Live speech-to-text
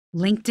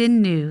LinkedIn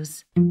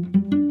News.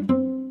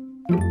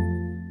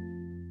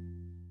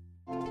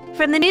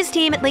 From the news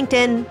team at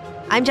LinkedIn,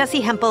 I'm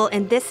Jessi Hempel,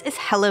 and this is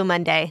Hello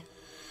Monday.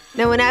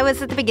 Now, when I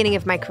was at the beginning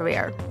of my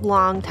career,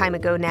 long time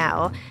ago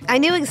now, I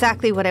knew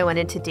exactly what I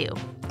wanted to do.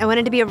 I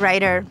wanted to be a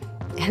writer,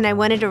 and I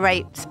wanted to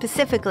write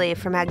specifically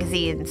for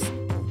magazines.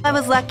 I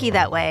was lucky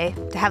that way,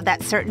 to have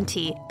that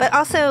certainty. But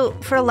also,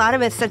 for a lot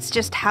of us, that's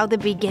just how the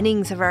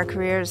beginnings of our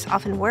careers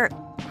often work.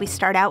 We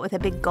start out with a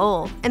big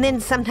goal, and then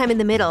sometime in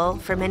the middle,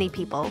 for many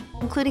people,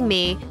 including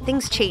me,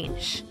 things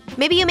change.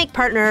 Maybe you make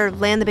partner,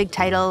 land the big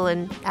title,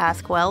 and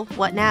ask, well,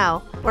 what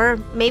now? Or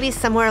maybe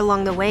somewhere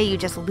along the way you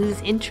just lose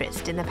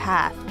interest in the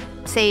path.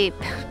 Say,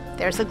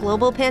 there's a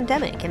global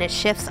pandemic and it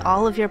shifts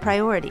all of your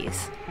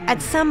priorities.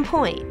 At some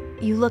point,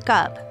 you look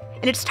up,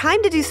 and it's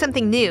time to do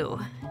something new.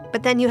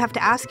 But then you have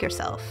to ask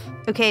yourself,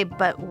 okay,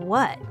 but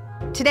what?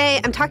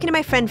 Today, I'm talking to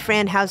my friend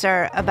Fran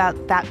Hauser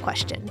about that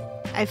question.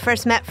 I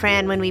first met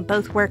Fran when we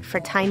both worked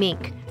for Time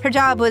Inc. Her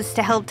job was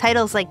to help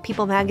titles like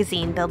People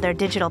magazine build their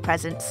digital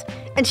presence.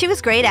 And she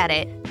was great at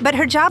it. But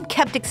her job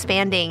kept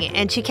expanding,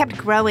 and she kept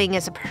growing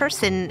as a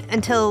person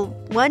until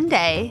one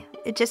day,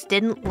 it just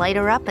didn't light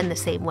her up in the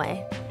same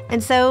way.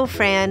 And so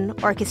Fran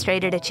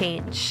orchestrated a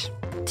change.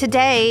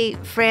 Today,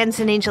 Fran's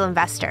an angel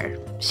investor.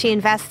 She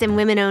invests in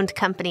women-owned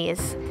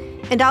companies.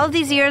 And all of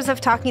these years of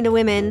talking to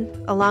women,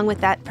 along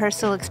with that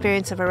personal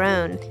experience of her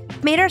own,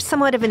 made her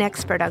somewhat of an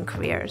expert on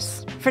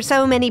careers. For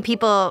so many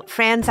people,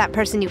 Fran's that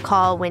person you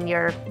call when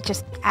you're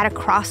just at a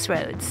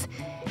crossroads.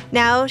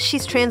 Now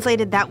she's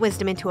translated that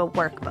wisdom into a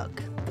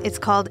workbook. It's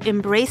called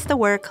Embrace the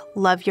Work,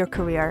 Love Your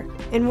Career.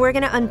 And we're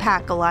going to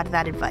unpack a lot of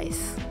that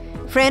advice.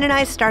 Fran and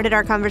I started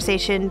our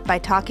conversation by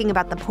talking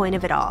about the point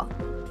of it all.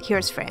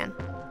 Here's Fran.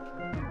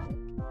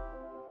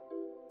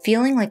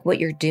 Feeling like what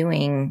you're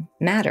doing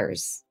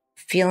matters.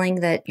 Feeling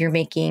that you're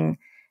making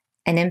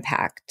an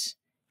impact.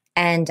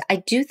 And I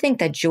do think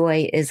that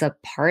joy is a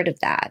part of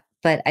that,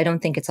 but I don't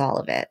think it's all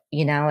of it.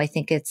 You know, I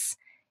think it's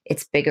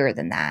bigger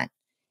than that.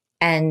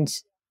 And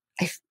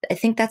I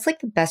think that's like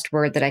the best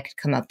word that I could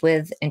come up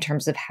with in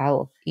terms of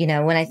how, you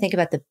know, when I think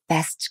about the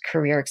best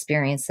career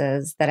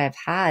experiences that I've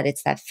had,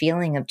 it's that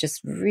feeling of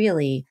just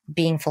really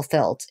being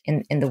fulfilled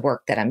in the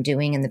work that I'm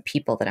doing and the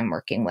people that I'm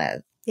working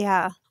with.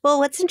 Yeah. Well,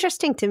 what's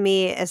interesting to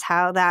me is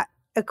how that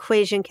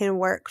equation can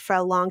work for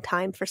a long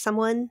time for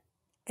someone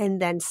and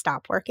then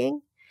stop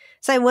working.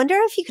 So I wonder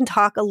if you can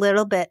talk a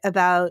little bit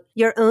about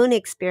your own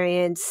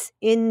experience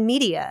in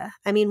media.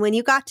 I mean, when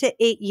you got to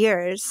 8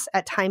 years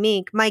at Time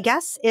Inc., my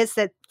guess is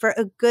that for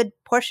a good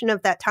portion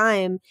of that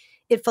time,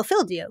 it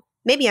fulfilled you.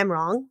 Maybe I'm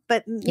wrong,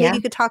 but maybe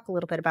you could talk a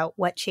little bit about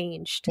what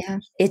changed. Yeah,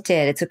 it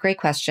did. It's a great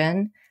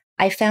question.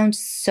 I found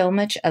so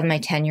much of my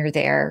tenure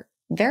there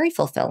very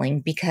fulfilling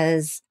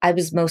because I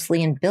was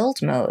mostly in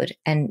build mode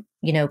and,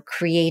 you know,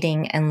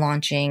 creating and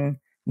launching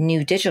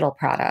new digital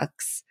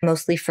products,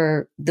 mostly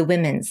for the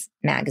women's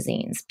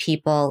magazines,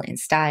 People, In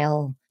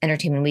Style,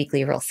 Entertainment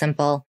Weekly, Real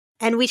Simple.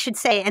 And we should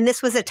say, and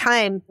this was a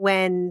time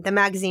when the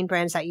magazine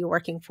brands that you're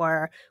working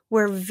for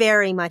were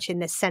very much in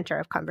the center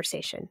of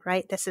conversation,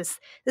 right? This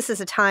is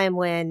a time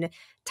when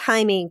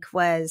Time Inc.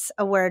 was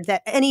a word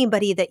that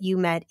anybody that you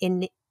met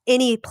in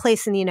any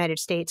place in the United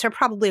States or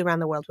probably around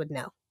the world would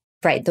know.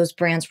 Right. Those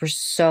brands were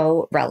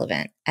so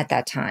relevant at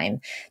that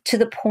time to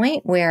the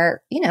point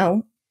where, you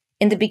know,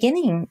 in the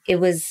beginning, it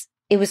was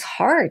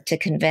hard to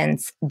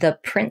convince the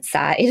print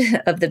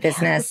side of the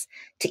business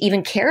to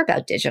even care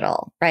about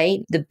digital,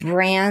 right? The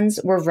brands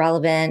were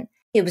relevant.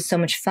 It was so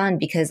much fun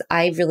because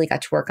I really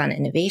got to work on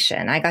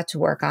innovation. I got to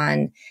work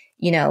on,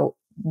 you know,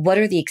 what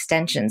are the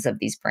extensions of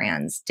these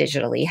brands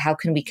digitally? How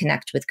can we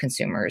connect with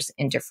consumers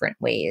in different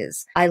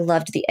ways? I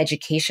loved the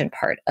education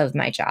part of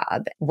my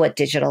job, what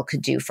digital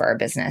could do for our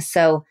business.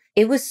 So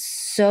it was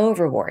so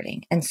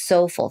rewarding and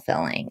so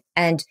fulfilling.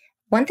 And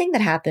one thing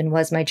that happened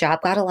was my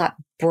job got a lot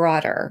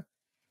broader,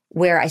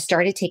 where I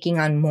started taking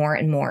on more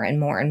and more and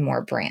more and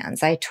more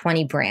brands. I had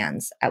 20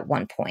 brands at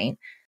one point.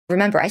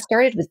 Remember, I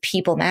started with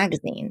People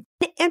magazine.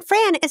 And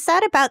Fran, is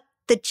that about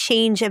the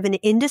change of an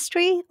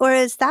industry, or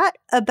is that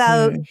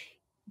about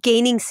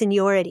gaining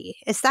seniority?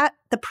 Is that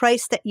the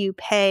price that you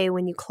pay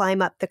when you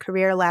climb up the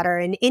career ladder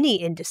in any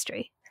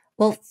industry?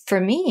 Well, for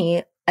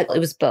me, it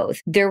was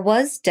both. There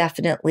was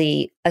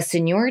definitely a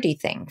seniority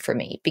thing for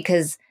me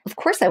because, of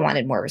course, I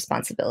wanted more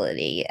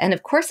responsibility. And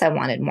of course, I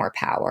wanted more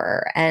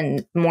power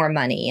and more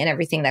money and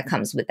everything that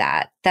comes with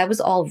that. That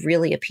was all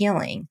really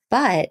appealing.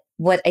 But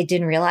what I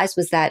didn't realize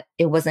was that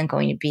it wasn't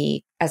going to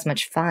be as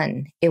much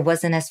fun. It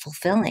wasn't as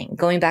fulfilling.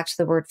 Going back to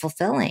the word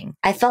fulfilling,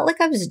 I felt like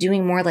I was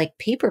doing more like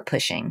paper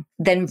pushing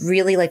than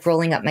really like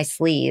rolling up my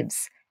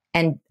sleeves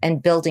and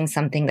building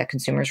something that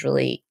consumers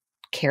really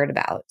cared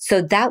about.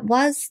 So that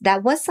was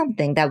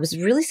something that was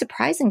really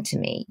surprising to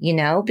me, you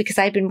know, because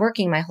I'd been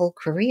working my whole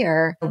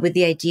career with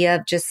the idea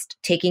of just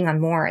taking on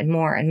more and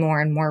more and more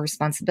and more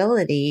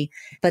responsibility,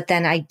 but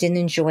then I didn't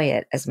enjoy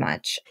it as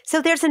much.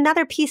 So there's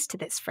another piece to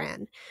this,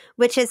 Fran,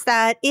 which is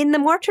that in the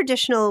more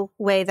traditional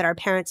way that our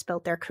parents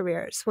built their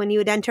careers, when you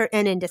would enter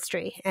an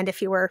industry, and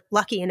if you were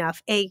lucky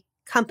enough, a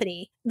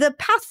company, the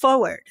path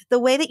forward, the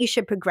way that you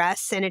should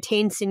progress and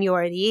attain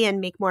seniority and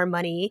make more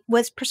money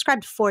was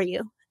prescribed for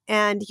you.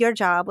 And your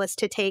job was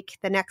to take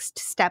the next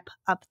step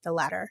up the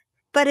ladder.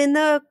 But in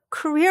the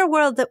career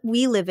world that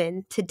we live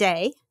in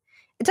today,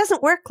 it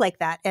doesn't work like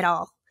that at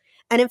all.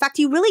 And in fact,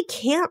 you really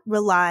can't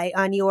rely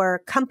on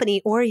your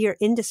company or your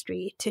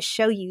industry to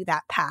show you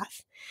that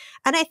path.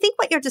 And I think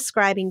what you're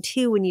describing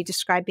too, when you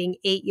describe being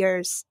 8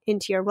 years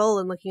into your role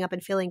and looking up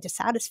and feeling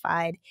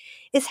dissatisfied,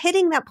 is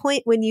hitting that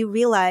point when you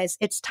realize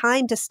it's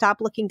time to stop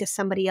looking to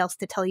somebody else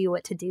to tell you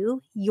what to do.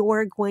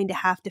 You're going to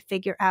have to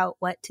figure out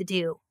what to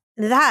do.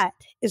 That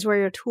is where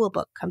your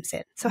toolbook comes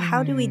in. So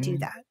how do we do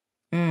that?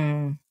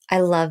 I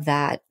love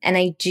that. And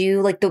I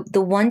do like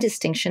the one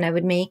distinction I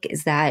would make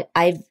is that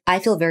I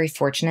feel very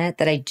fortunate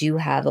that I do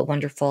have a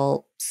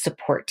wonderful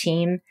support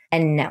team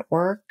and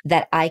network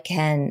that I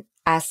can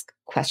ask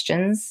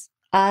questions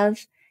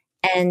of,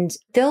 and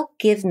they'll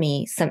give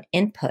me some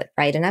input,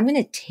 right? And I'm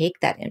going to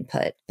take that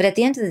input. But at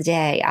the end of the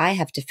day, I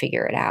have to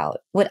figure it out.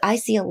 What I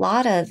see a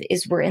lot of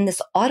is we're in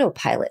this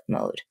autopilot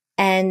mode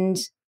and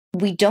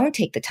we don't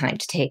take the time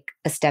to take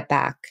a step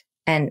back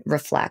and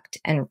reflect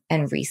and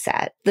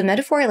reset. The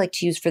metaphor I like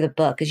to use for the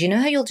book is, you know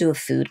how you'll do a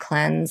food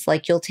cleanse?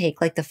 Like you'll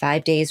take like the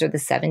 5 days or the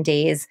 7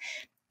 days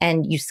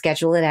and you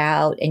schedule it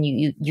out and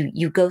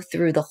you go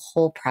through the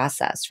whole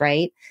process,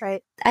 right?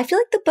 Right. I feel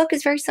like the book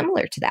is very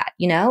similar to that.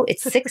 You know,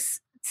 it's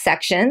 6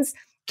 sections.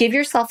 Give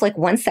yourself like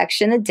 1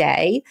 section a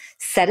day,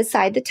 set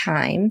aside the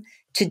time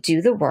to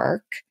do the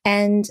work.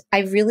 And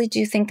I really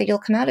do think that you'll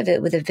come out of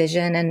it with a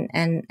vision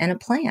and a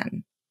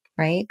plan.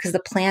 Right? Because the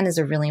plan is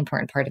a really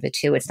important part of it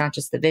too. It's not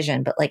just the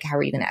vision, but like, how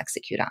are you going to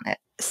execute on it?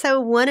 So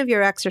one of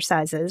your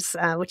exercises,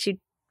 which you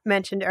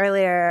mentioned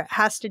earlier,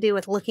 has to do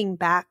with looking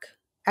back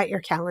at your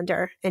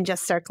calendar and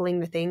just circling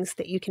the things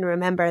that you can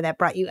remember that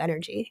brought you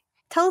energy.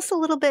 Tell us a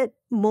little bit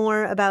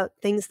more about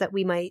things that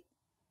we might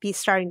be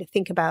starting to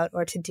think about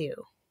or to do.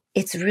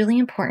 It's really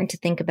important to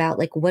think about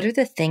like, what are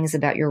the things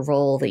about your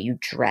role that you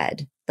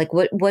dread? Like,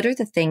 what are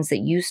the things that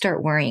you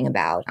start worrying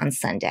about on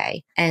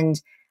Sunday?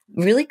 And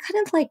really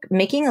kind of like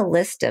making a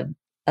list of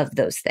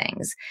those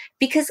things.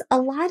 Because a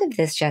lot of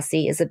this,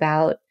 Jessi, is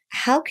about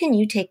how can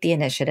you take the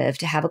initiative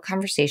to have a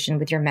conversation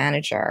with your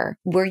manager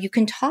where you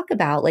can talk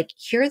about like,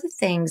 here are the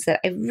things that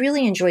I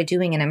really enjoy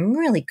doing and I'm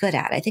really good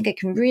at. I think I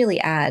can really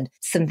add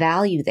some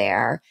value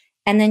there.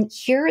 And then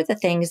here are the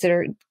things that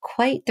are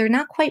they're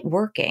not quite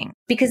working.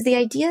 Because the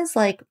idea is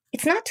like,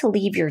 it's not to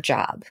leave your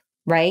job,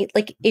 right?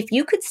 Like if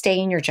you could stay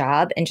in your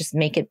job and just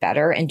make it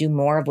better and do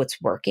more of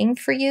what's working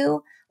for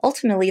you,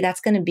 ultimately,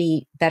 that's going to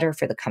be better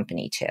for the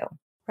company too.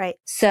 Right.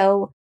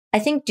 So I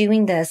think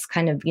doing this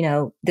kind of, you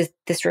know,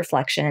 this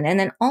reflection and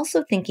then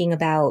also thinking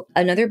about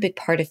another big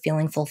part of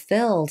feeling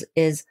fulfilled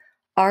is,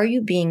 are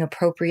you being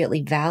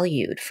appropriately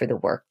valued for the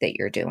work that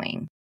you're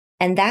doing?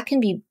 And that can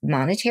be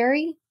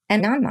monetary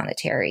and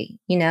non-monetary.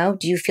 You know,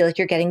 do you feel like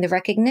you're getting the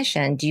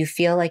recognition? Do you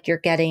feel like you're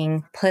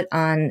getting put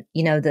on,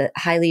 you know, the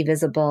highly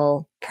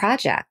visible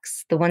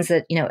projects, the ones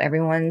that, you know,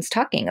 everyone's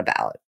talking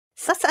about?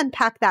 So let's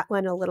unpack that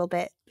one a little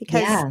bit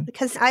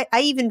because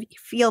I even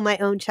feel my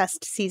own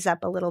chest seize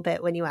up a little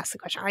bit when you ask the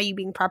question, are you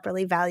being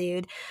properly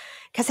valued?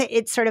 Because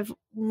it sort of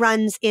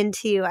runs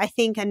into, I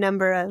think, a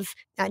number of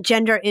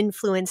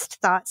gender-influenced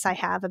thoughts I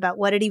have about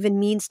what it even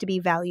means to be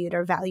valued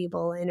or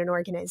valuable in an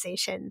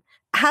organization.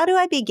 How do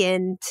I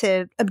begin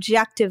to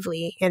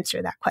objectively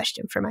answer that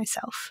question for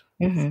myself?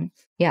 Mm-hmm.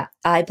 Yeah,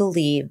 I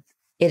believe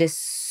it is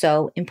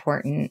so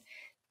important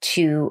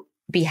to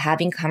be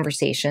having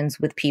conversations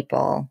with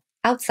people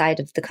outside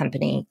of the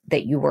company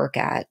that you work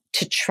at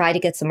to try to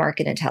get some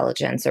market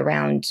intelligence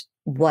around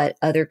what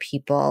other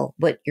people,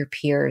 what your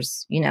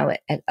peers, you know,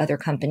 at other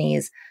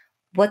companies,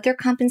 what their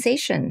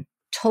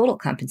total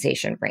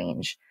compensation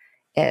range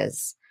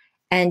is.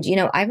 And, you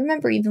know, I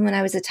remember even when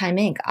I was at Time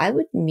Inc., I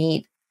would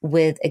meet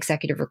with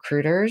executive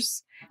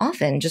recruiters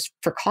often just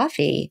for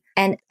coffee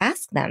and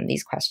ask them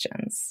these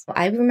questions.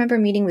 I remember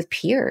meeting with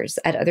peers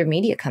at other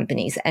media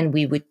companies and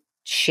we would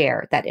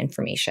share that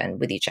information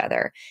with each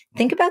other.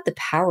 Think about the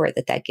power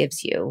that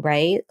gives you,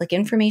 right? Like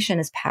information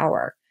is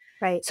power.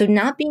 Right. So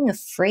not being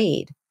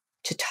afraid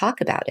to talk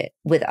about it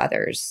with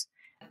others,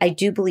 I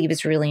do believe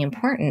is really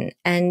important.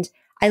 And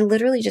I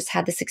literally just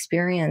had this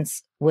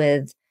experience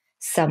with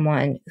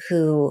someone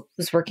who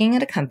was working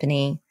at a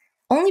company,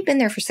 only been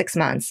there for 6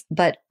 months,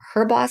 but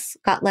her boss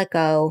got let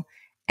go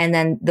and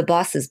then the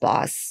boss's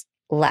boss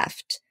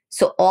left.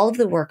 So all of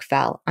the work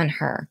fell on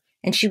her.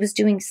 And she was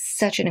doing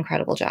such an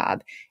incredible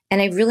job.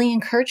 And I really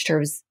encouraged her,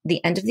 it was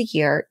the end of the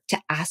year, to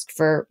ask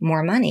for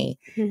more money.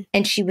 Mm-hmm.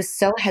 And she was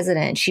so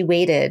hesitant. She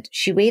waited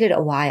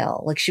a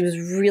while. Like she was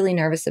really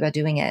nervous about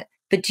doing it.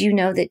 But do you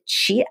know that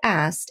she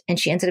asked and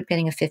she ended up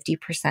getting a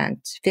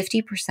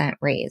 50%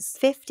 raise?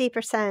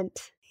 50%.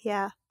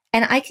 Yeah.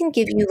 And I can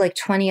give you like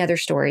 20 other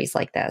stories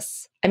like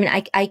this. I mean,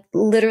 I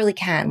literally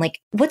can. Like,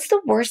 what's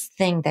the worst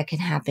thing that can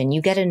happen? You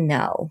get a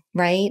no,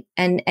 right?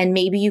 And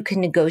maybe you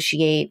can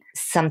negotiate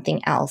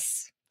something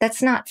else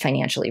that's not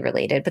financially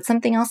related, but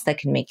something else that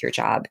can make your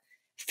job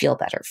feel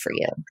better for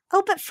you.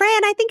 Oh, but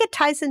Fran, I think it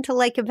ties into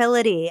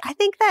likability. I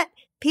think that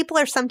people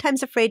are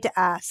sometimes afraid to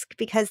ask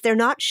because they're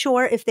not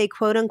sure if they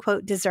quote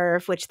unquote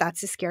deserve, which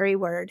that's a scary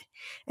word.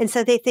 And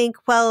so they think,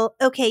 well,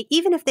 okay,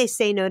 even if they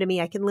say no to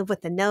me, I can live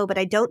with the no, but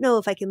I don't know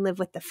if I can live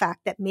with the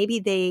fact that maybe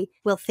they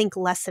will think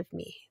less of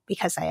me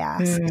because I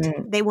asked.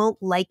 They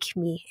won't like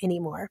me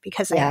anymore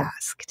because I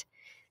asked.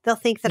 They'll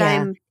think that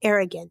I'm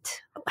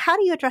arrogant. How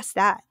do you address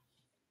that?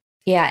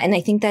 Yeah. And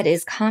I think that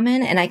is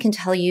common. And I can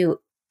tell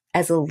you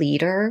as a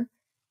leader,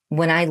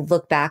 when I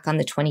look back on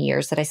the 20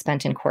 years that I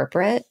spent in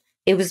corporate,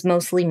 it was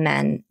mostly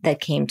men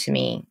that came to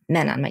me,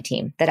 men on my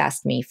team that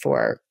asked me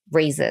for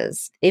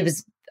raises.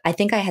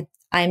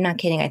 I'm not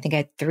kidding. I think I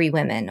had 3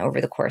 women over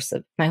the course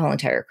of my whole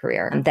entire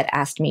career that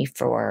asked me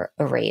for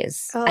a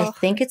raise. Oh. I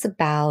think it's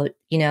about,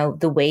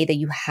 the way that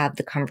you have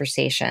the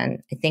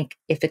conversation. I think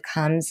if it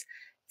comes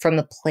from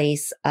a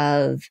place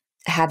of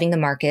having the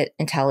market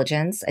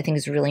intelligence, I think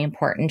is really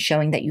important,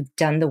 showing that you've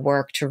done the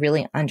work to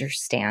really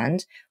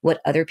understand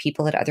what other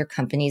people at other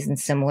companies in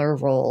similar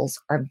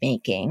roles are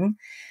making.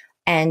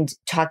 And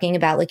talking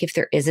about like if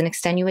there is an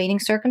extenuating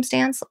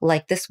circumstance,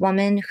 like this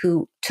woman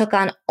who took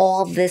on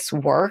all this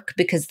work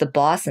because the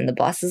boss and the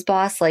boss's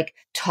boss, like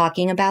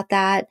talking about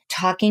that,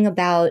 talking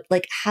about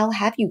like how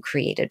have you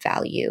created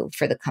value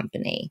for the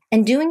company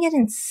and doing it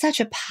in such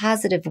a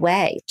positive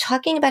way,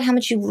 talking about how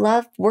much you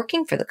love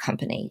working for the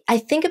company. I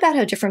think about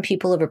how different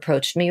people have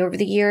approached me over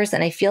the years.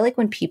 And I feel like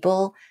when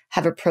people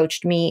have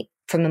approached me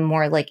from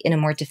in a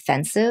more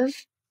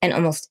defensive and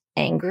almost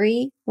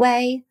angry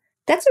way,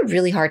 that's a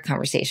really hard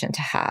conversation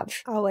to have.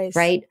 Always.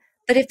 Right?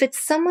 But if it's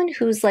someone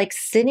who's like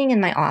sitting in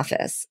my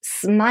office,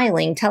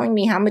 smiling, telling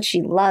me how much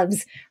she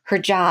loves her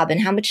job and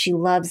how much she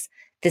loves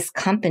this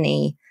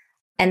company,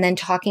 and then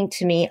talking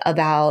to me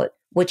about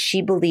what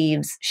she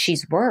believes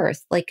she's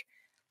worth, like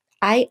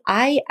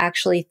I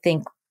actually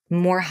think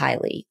more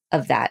highly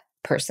of that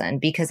person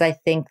because I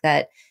think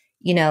that,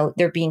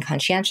 they're being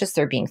conscientious,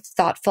 they're being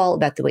thoughtful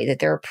about the way that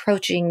they're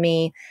approaching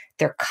me,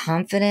 they're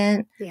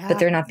confident, but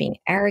they're not being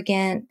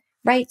arrogant.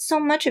 Right? So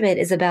much of it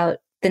is about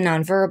the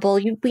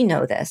nonverbal. We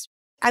know this.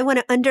 I want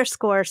to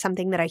underscore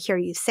something that I hear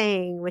you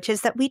saying, which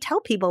is that we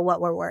tell people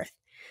what we're worth.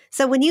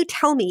 So when you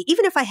tell me,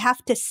 even if I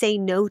have to say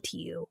no to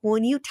you,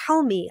 when you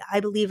tell me I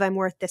believe I'm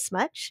worth this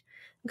much,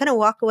 I'm going to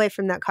walk away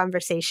from that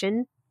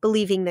conversation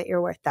believing that you're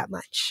worth that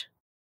much.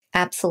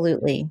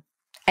 Absolutely.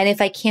 And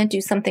if I can't do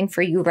something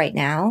for you right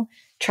now,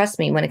 trust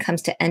me, when it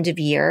comes to end of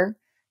year,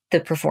 the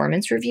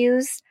performance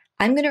reviews,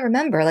 I'm going to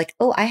remember like,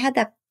 oh, I had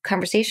that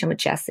conversation with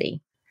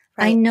Jessi.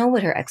 Right. I know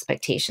what her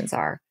expectations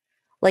are.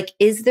 Like,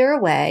 is there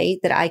a way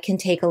that I can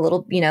take a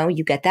little,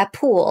 you get that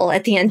pool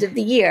at the end of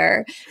the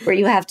year where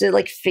you have to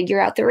like figure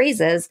out the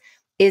raises.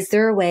 Is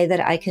there a way that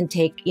I can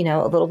take,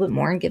 a little bit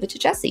more and give it to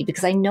Jessi?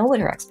 Because I know what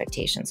her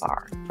expectations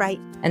are. Right.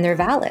 And they're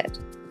valid.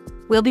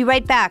 We'll be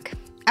right back.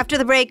 After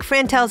the break,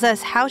 Fran tells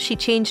us how she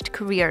changed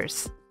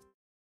careers.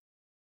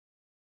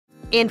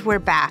 And we're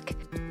back.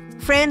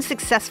 Fran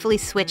successfully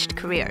switched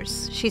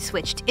careers. She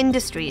switched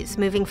industries,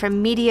 moving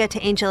from media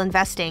to angel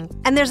investing.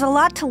 And there's a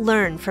lot to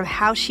learn from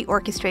how she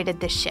orchestrated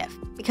this shift,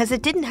 because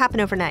it didn't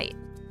happen overnight.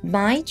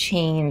 My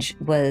change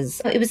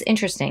was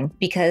interesting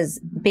because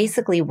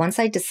basically once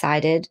I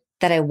decided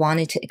that I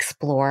wanted to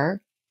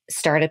explore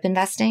startup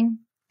investing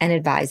and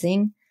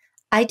advising,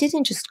 I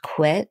didn't just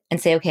quit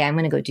and say, okay, I'm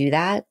going to go do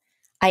that.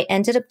 I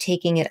ended up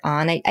taking it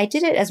on. I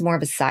did it as more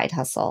of a side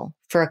hustle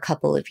for a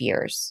couple of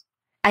years.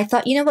 I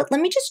thought, you know what,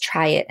 let me just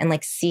try it and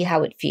like see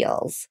how it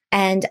feels.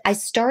 And I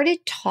started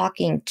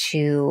talking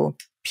to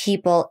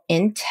people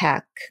in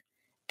tech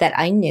that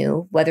I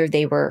knew, whether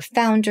they were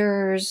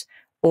founders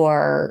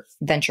or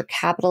venture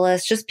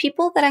capitalists, just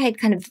people that I had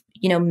kind of,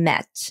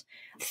 met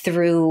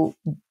through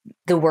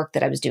the work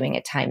that I was doing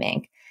at Time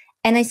Inc.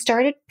 And I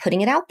started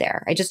putting it out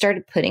there. I just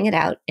started putting it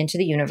out into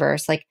the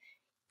universe. Like,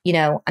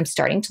 I'm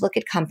starting to look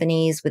at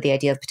companies with the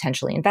idea of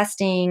potentially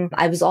investing.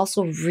 I was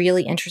also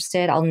really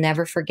interested. I'll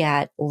never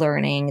forget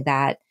learning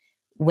that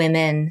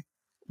women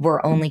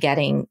were only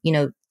getting,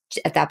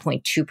 at that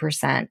point,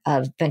 2%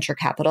 of venture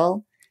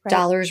capital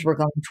dollars were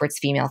going towards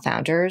female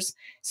founders.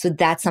 So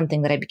that's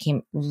something that I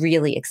became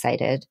really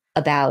excited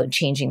about,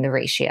 changing the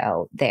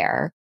ratio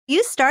there.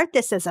 You start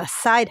this as a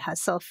side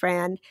hustle,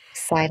 Fran.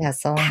 Side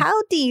hustle.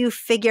 How do you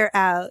figure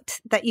out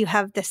that you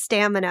have the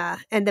stamina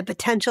and the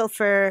potential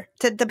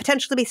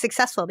to be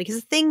successful? Because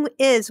the thing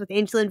is with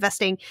angel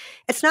investing,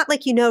 it's not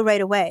like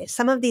right away.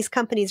 Some of these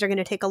companies are going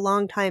to take a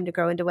long time to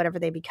grow into whatever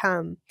they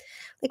become.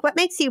 Like, what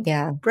makes you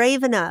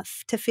brave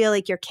enough to feel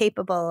like you're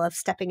capable of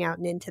stepping out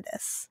and into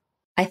this?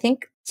 I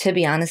think, to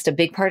be honest, a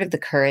big part of the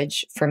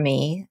courage for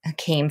me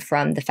came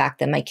from the fact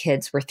that my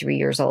kids were 3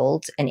 years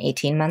old and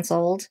 18 months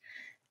old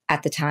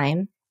at the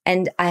time.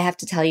 And I have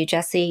to tell you,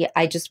 Jessi,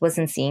 I just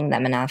wasn't seeing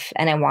them enough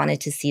and I wanted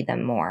to see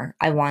them more.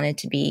 I wanted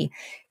to be,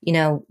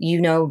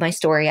 my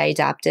story. I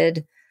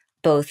adopted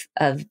both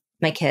of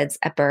my kids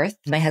at birth.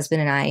 My husband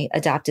and I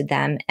adopted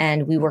them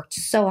and we worked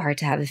so hard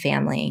to have a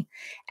family.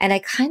 And I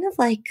kind of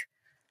like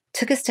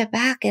took a step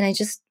back and I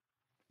just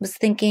was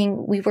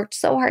thinking, we worked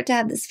so hard to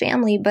have this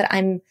family, but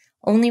I'm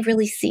only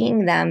really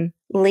seeing them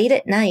late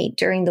at night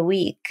during the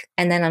week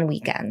and then on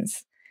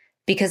weekends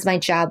because my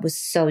job was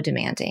so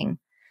demanding.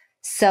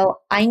 So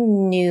I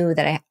knew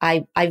that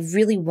I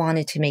really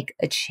wanted to make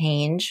a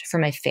change for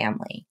my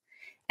family.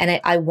 And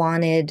I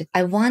wanted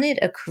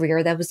a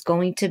career that was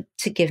going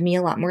to give me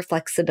a lot more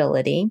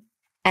flexibility.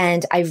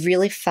 And I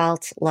really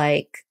felt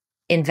like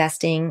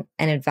investing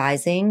and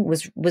advising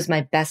was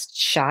my best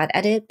shot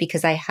at it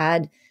because I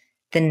had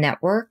the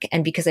network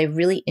and because I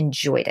really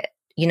enjoyed it.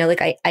 You know,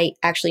 like I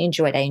actually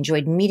enjoyed, I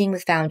enjoyed meeting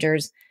with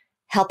founders,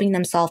 helping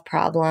them solve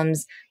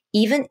problems.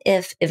 Even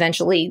if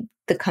eventually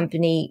the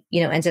company,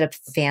 you know, ended up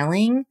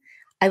failing,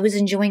 I was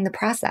enjoying the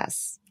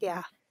process.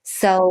 Yeah.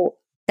 So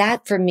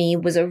that for me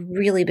was a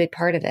really big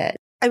part of it.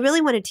 I really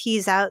want to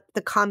tease out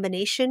the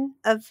combination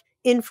of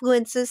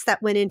influences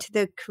that went into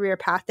the career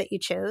path that you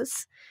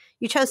chose.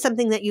 You chose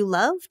something that you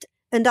loved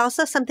and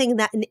also something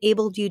that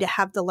enabled you to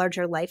have the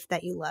larger life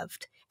that you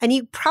loved. And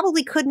you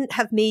probably couldn't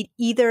have made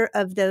either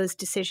of those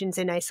decisions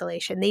in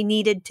isolation. They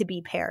needed to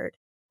be paired.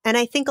 And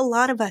I think a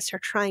lot of us are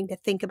trying to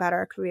think about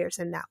our careers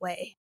in that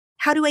way.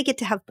 How do I get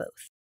to have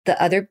both?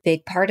 The other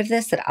big part of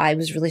this that I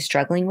was really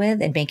struggling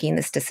with in making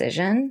this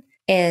decision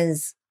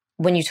is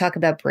when you talk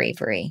about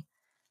bravery.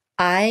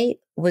 I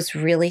was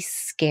really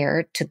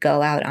scared to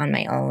go out on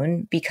my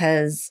own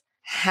because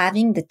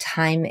having the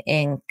Time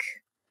Inc.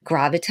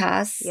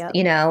 gravitas, Yep.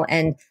 you know,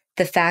 and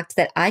the fact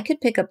that I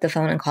could pick up the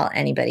phone and call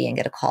anybody and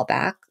get a call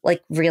back,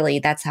 like really,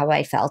 that's how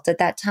I felt at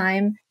that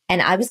time.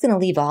 And I was going to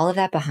leave all of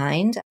that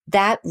behind.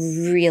 That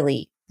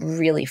really,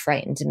 really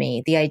frightened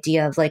me. The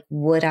idea of like,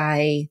 would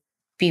I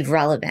be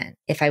relevant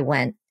if I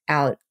went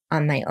out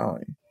on my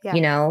own? Yeah.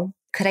 You know,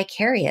 could I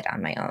carry it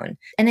on my own?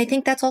 And I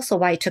think that's also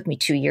why it took me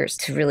 2 years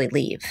to really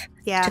leave.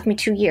 Yeah. It took me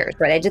 2 years,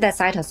 right? I did that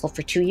side hustle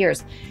for 2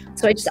 years.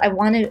 So I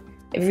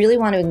really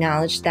want to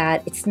acknowledge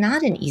that it's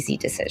not an easy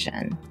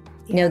decision.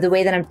 You know, the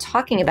way that I'm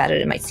talking about it,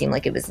 it might seem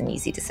like it was an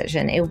easy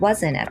decision. It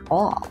wasn't at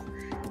all.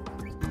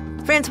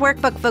 Fran's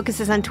workbook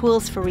focuses on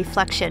tools for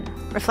reflection.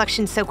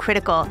 Reflection's so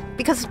critical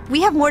because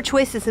we have more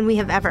choices than we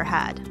have ever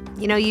had.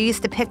 You know, you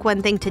used to pick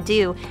one thing to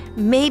do.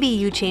 Maybe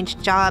you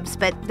changed jobs,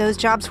 but those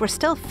jobs were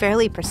still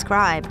fairly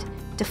prescribed,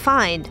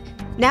 defined.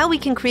 Now we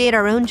can create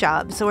our own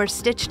jobs or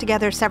stitch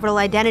together several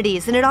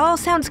identities, and it all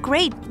sounds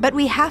great, but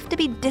we have to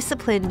be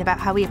disciplined about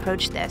how we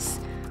approach this,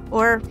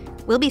 or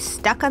we'll be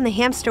stuck on the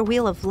hamster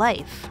wheel of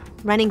life,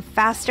 running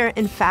faster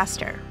and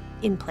faster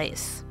in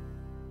place.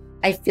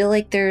 I feel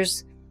like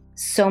there's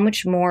so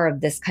much more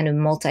of this kind of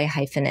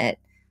multi-hyphenate,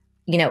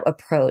 you know,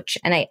 approach.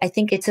 And I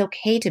think it's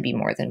okay to be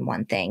more than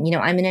one thing. You know,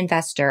 I'm an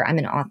investor, I'm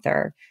an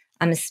author,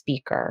 I'm a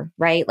speaker,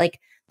 right? Like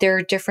there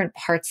are different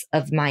parts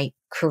of my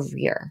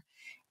career.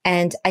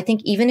 And I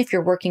think even if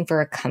you're working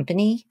for a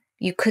company,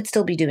 you could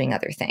still be doing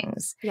other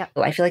things. Yeah.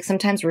 I feel like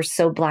sometimes we're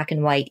so black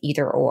and white,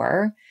 either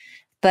or,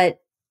 but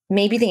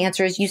maybe the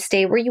answer is you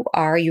stay where you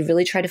are. You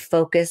really try to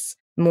focus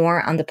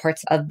more on the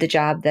parts of the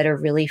job that are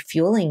really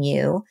fueling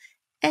you,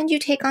 and you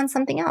take on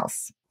something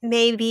else.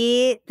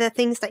 Maybe the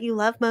things that you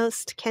love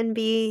most can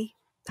be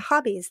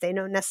hobbies. They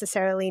don't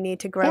necessarily need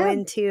to grow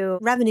into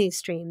revenue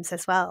streams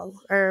as well.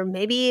 Or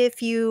maybe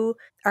if you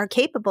are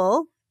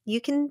capable,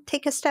 you can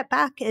take a step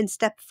back and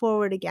step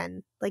forward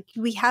again. Like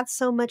we have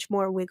so much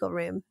more wiggle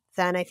room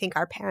than I think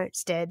our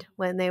parents did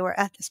when they were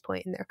at this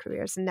point in their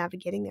careers and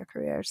navigating their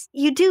careers.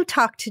 You do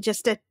talk to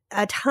just a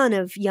ton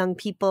of young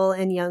people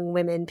and young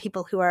women,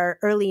 people who are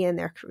early in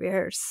their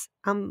careers.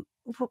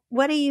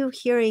 What are you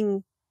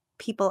hearing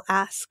people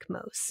ask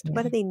most?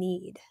 What do they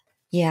need?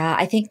 Yeah,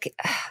 I think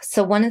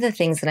so. One of the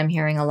things that I'm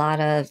hearing a lot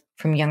of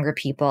from younger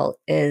people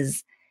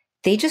is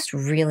they just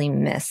really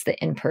miss the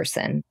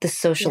in-person, the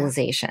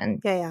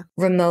socialization. Yeah.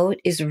 Remote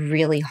is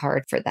really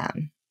hard for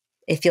them.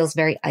 It feels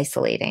very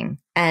isolating.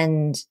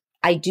 And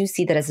I do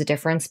see that as a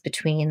difference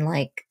between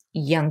like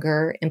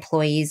younger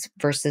employees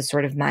versus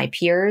sort of my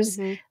peers.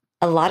 Mm-hmm.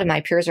 A lot of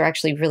my peers are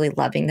actually really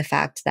loving the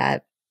fact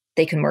that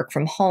they can work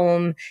from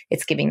home.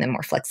 It's giving them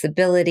more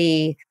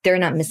flexibility. They're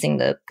not missing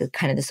the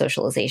kind of the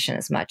socialization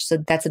as much. So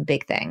that's a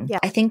big thing. Yeah.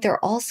 I think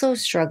they're also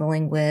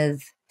struggling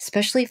with,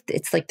 especially if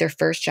it's like their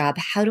first job,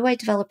 how do I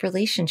develop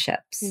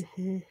relationships?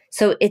 Mm-hmm.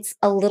 So it's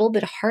a little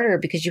bit harder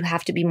because you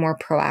have to be more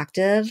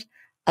proactive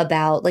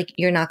about like,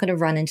 you're not going to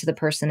run into the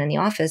person in the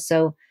office.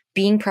 So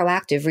being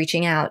proactive,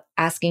 reaching out,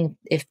 asking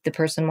if the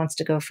person wants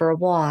to go for a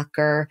walk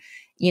or,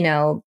 you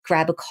know,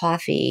 grab a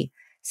coffee.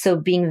 So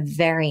being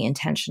very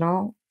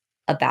intentional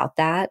about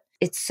that.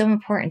 It's so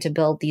important to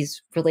build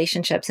these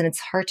relationships. And it's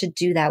hard to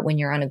do that when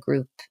you're on a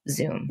group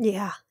Zoom.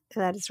 Yeah,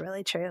 that is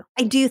really true.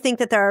 I do think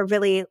that there are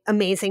really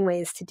amazing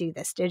ways to do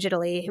this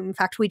digitally. In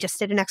fact, we just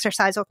did an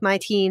exercise with my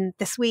team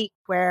this week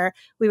where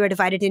we were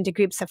divided into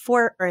groups of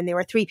 4, and there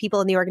were 3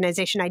 people in the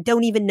organization I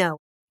don't even know.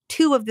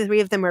 2 of the 3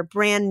 of them are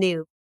brand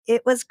new.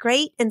 It was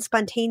great and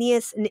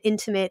spontaneous and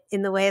intimate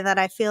in the way that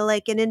I feel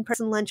like an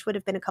in-person lunch would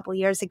have been a couple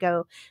years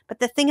ago. But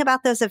the thing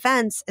about those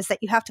events is that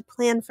you have to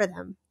plan for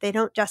them. They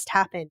don't just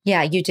happen.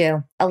 Yeah, you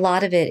do. A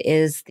lot of it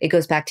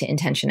goes back to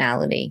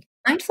intentionality.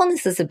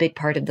 Mindfulness is a big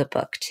part of the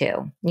book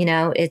too. You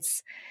know,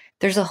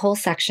 there's a whole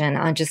section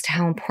on just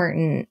how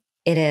important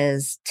it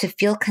is to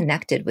feel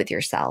connected with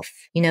yourself,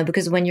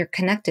 because when you're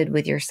connected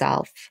with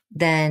yourself,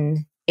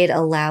 then it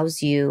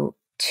allows you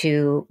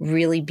to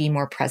really be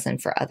more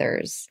present for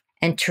others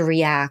and to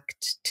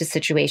react to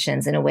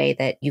situations in a way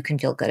that you can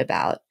feel good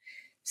about.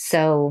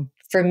 So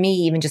for me,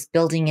 even just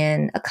building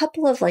in a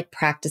couple of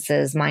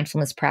practices,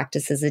 mindfulness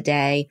practices a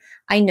day,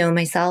 I know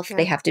myself,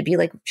 They have to be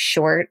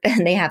short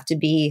and they have to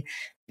be,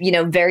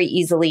 very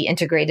easily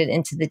integrated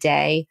into the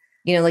day.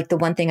 The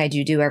one thing I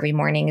do every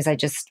morning is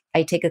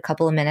I take a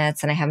couple of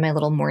minutes and I have my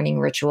little morning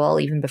ritual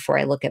even before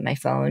I look at my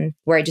phone,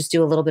 where I just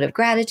do a little bit of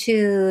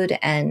gratitude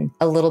and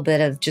a little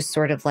bit of just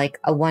sort of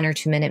a 1 or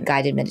 2 minute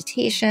guided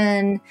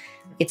meditation.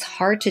 It's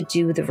hard to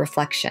do the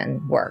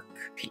reflection work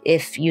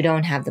if you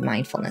don't have the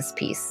mindfulness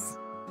piece.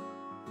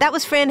 That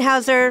was Fran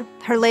Hauser.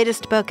 Her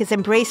latest book is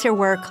Embrace Your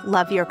Work,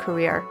 Love Your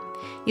Career.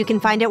 You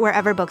can find it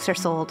wherever books are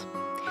sold.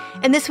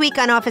 And this week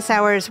on Office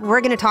Hours,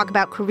 we're going to talk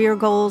about career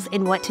goals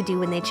and what to do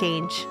when they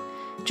change.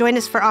 Join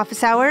us for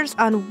Office Hours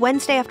on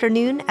Wednesday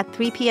afternoon at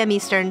 3 p.m.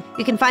 Eastern.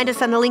 You can find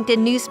us on the LinkedIn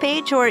news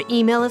page or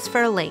email us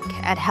for a link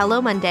at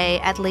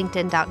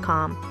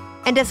hellomonday@linkedin.com.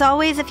 And as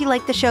always, if you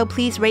like the show,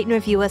 please rate and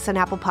review us on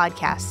Apple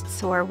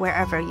Podcasts or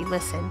wherever you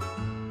listen.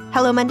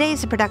 Hello Monday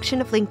is a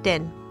production of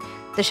LinkedIn.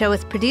 The show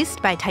is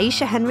produced by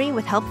Taisha Henry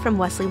with help from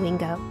Wesley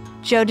Wingo.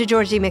 Joe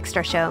DeGiorgi mixed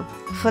our show.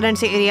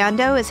 Florencia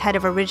Iriando is head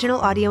of original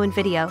audio and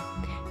video.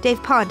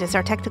 Dave Pond is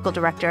our technical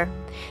director.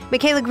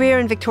 Michaela Greer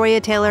and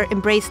Victoria Taylor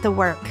embrace the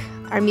work.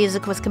 Our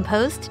music was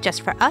composed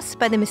just for us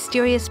by the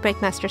mysterious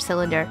Breakmaster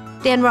Cylinder.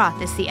 Dan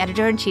Roth is the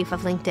editor-in-chief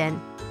of LinkedIn.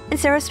 And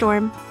Sarah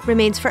Storm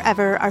remains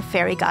forever our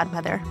fairy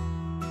godmother.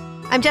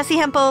 I'm Jessi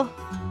Hempel.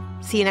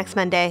 See you next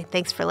Monday.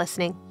 Thanks for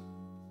listening.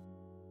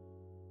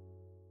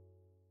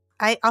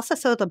 I also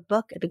sold a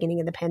book at the beginning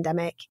of the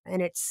pandemic,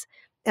 and it's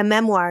a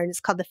memoir, and it's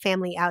called The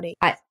Family Outing.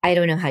 I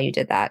don't know how you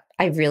did that.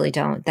 I really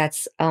don't.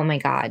 That's, oh my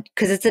God.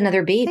 Because it's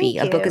another baby.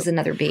 A book is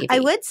another baby. I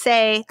would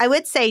say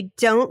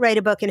don't write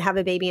a book and have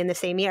a baby in the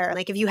same year.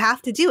 If you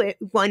have to do it,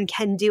 one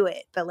can do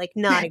it, but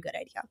not a good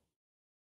idea.